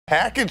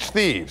Package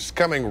thieves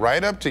coming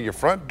right up to your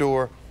front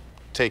door,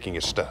 taking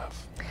your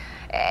stuff.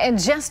 And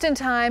just in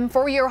time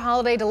for your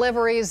holiday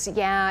deliveries,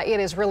 yeah, it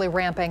is really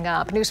ramping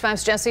up. News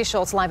 5's Jesse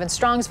Schultz live in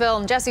Strongsville.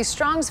 And Jesse,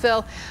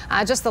 Strongsville,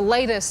 just the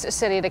latest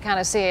city to kind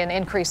of see an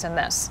increase in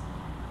this.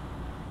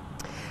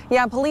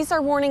 Yeah, police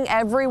are warning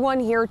everyone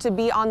here to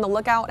be on the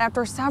lookout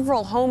after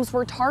several homes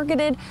were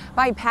targeted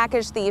by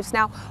package thieves.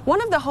 Now, one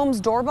of the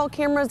home's doorbell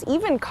cameras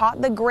even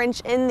caught the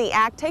Grinch in the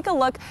act. Take a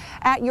look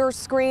at your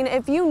screen.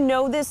 If you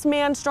know this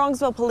man,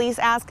 Strongsville police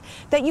ask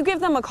that you give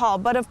them a call.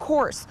 But of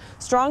course,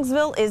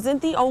 Strongsville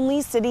isn't the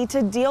only city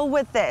to deal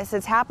with this.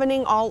 It's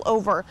happening all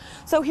over.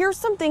 So here's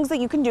some things that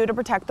you can do to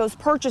protect those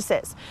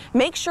purchases.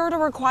 Make sure to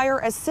require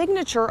a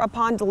signature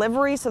upon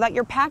delivery so that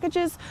your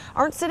packages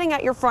aren't sitting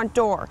at your front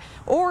door,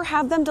 or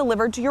have them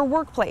delivered to your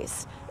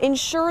workplace.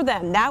 Insure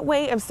them. That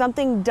way, if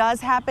something does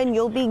happen,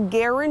 you'll be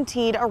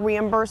guaranteed a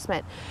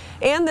reimbursement.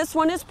 And this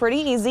one is pretty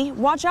easy.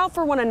 Watch out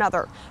for one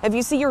another. If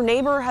you see your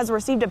neighbor has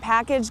received a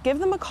package, give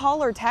them a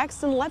call or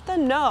text and let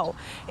them know.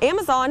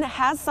 Amazon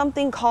has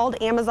something called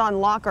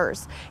Amazon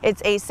Lockers.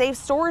 It's a safe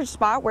storage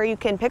spot where you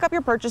can pick up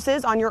your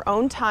purchases on your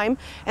own time.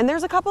 And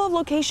there's a couple of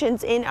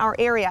locations in our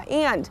area.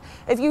 And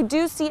if you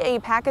do see a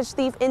package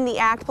thief in the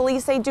act,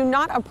 police say do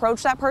not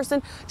approach that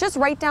person. Just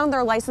write down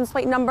their license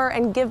plate number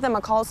and give them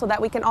a call so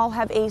that we can all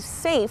have a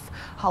safe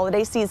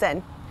holiday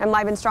season. I'm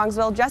live in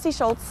Strongsville, Jesse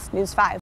Schultz, News 5.